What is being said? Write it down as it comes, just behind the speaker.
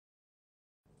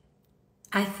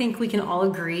I think we can all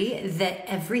agree that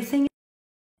everything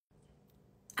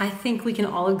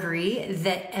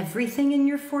in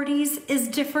your 40s is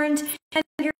different. And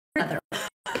here's another.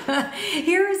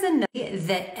 Here's another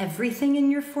that everything in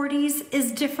your 40s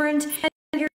is different. And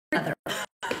here's another.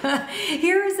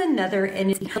 Here's another,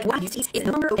 and it's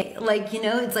like, you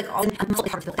know, it's like all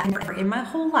in my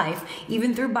whole life,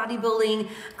 even through bodybuilding,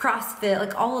 CrossFit,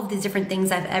 like all of these different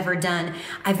things I've ever done,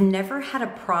 I've never had a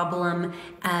problem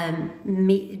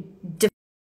through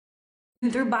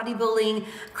bodybuilding,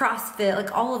 CrossFit,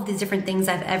 like all of these different things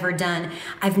I've ever done,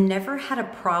 I've never had a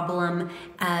problem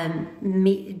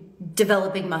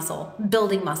developing muscle,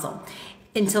 building muscle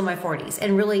until my 40s,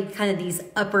 and really kind of these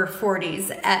upper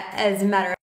 40s as a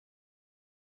matter of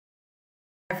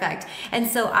fact. And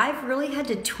so I've really had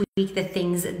to tweak the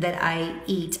things that I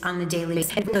eat on the daily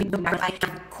basis. I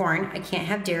have corn, I can't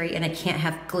have dairy, and I can't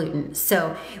have gluten.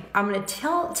 So I'm going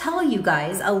to tell you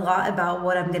guys a lot about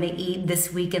what I'm going to eat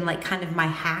this week and like kind of my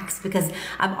hacks, because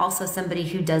I'm also somebody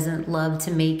who doesn't love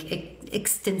to make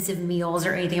extensive meals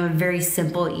or anything. I'm a very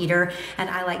simple eater, and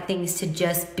I like things to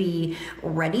just be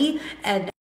ready. And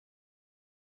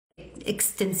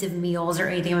extensive meals or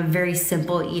anything. I'm a very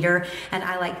simple eater, and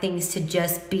I like things to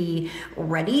just be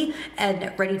ready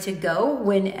and ready to go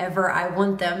whenever I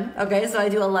want them. Okay, so I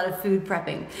do a lot of food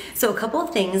prepping. So a couple of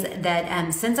things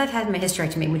that since I've had my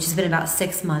hysterectomy, which has been about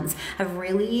 6 months, I've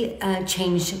really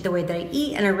changed the way that I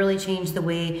eat, and I really changed the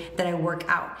way that I work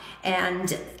out,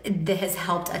 and that has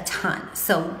helped a ton.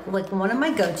 So like one of my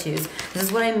go-tos, this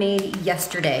is what I made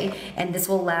yesterday, and this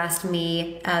will last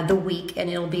me the week,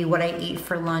 and it'll be what I eat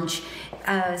for lunch.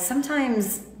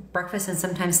 Sometimes breakfast and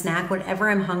sometimes snack. Whenever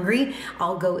I'm hungry,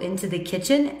 I'll go into the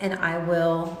kitchen and I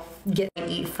will get what I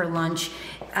eat for lunch.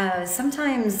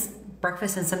 Sometimes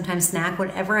breakfast and sometimes snack.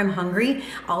 Whenever I'm hungry,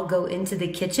 I'll go into the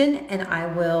kitchen and I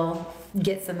will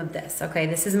get some of this. Okay,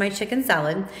 this is my chicken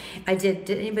salad.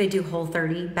 Did anybody do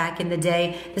Whole30 back in the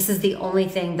day? This is the only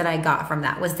thing that I got from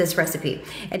that, was this recipe.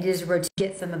 And just wrote to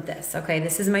get some of this. Okay,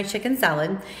 this is my chicken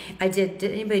salad. Did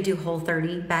anybody do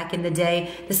Whole30 back in the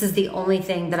day? This is the only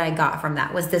thing that I got from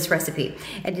that, was this recipe.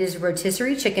 And it is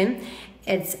rotisserie chicken.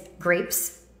 It's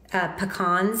grapes,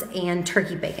 pecans, and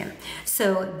turkey bacon.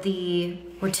 So the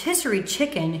rotisserie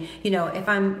chicken, you know, if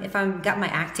I'm got my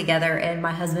act together and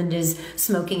my husband is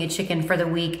smoking a chicken for the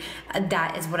week,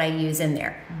 that is what I use in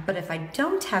there. But if I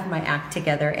don't have my act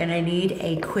together and I need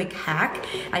a quick hack,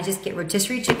 I just get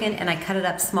rotisserie chicken and I cut it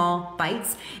up small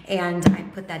bites, and I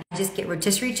put that. I just get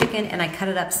rotisserie chicken and I cut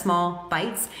it up small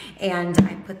bites, and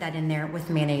I put that in there with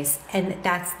mayonnaise, and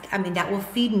that's, I mean, that will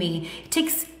feed me. It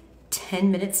takes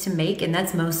 10 minutes to make, and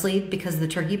that's mostly because of the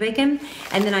turkey bacon.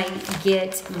 And then I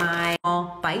get my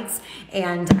small bites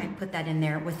and I put that in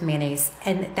there with mayonnaise,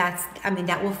 and that's, I mean,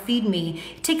 that will feed me.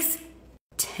 It takes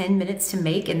 10 minutes to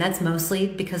make, and that's mostly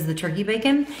because of the turkey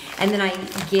bacon. And then I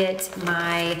get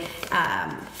my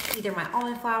either my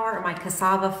almond flour or my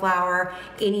cassava flour,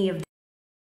 any of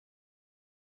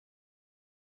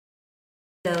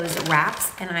those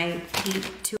wraps, and I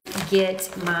get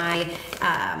my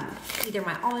either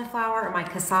my almond flour or my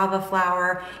cassava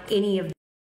flour, any of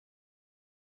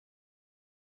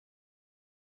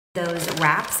those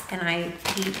wraps, and I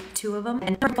eat 2 of them,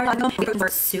 and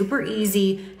super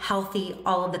easy, healthy,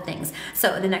 all of the things.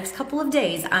 So in the next couple of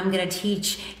days, I'm going to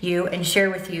teach you and share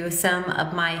with you some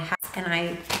of my hacks, and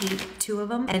I eat 2 of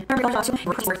them, and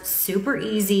super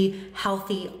easy,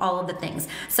 healthy, all of the things.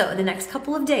 So in the next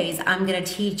couple of days, I'm going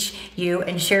to teach you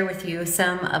and share with you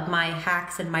some of my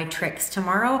hacks and my tricks.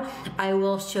 Tomorrow, I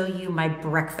will show you my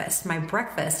breakfast. My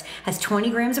breakfast has 20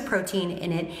 grams of protein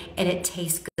in it, and it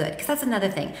tastes good, because that's another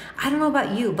thing. I don't know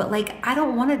about you, but like, I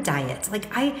don't want to diet.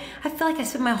 Like I feel like I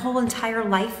spent my whole entire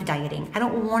life dieting. I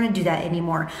don't want to do that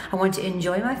anymore. I want to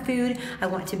enjoy my food. I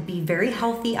want to be very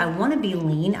healthy. I want to be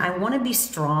lean. I want to be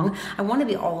strong. I want to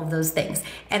be all of those things.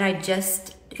 And I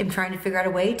just am trying to figure out a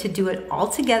way to do it all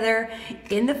together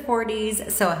in the 40s.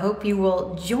 So I hope you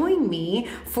will join me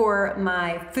for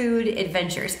my food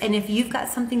adventures. And if you've got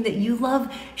something that you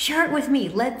love, share it with me.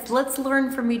 Let's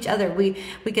learn from each other. We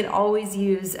could always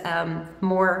use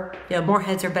more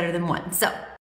heads are better than one. So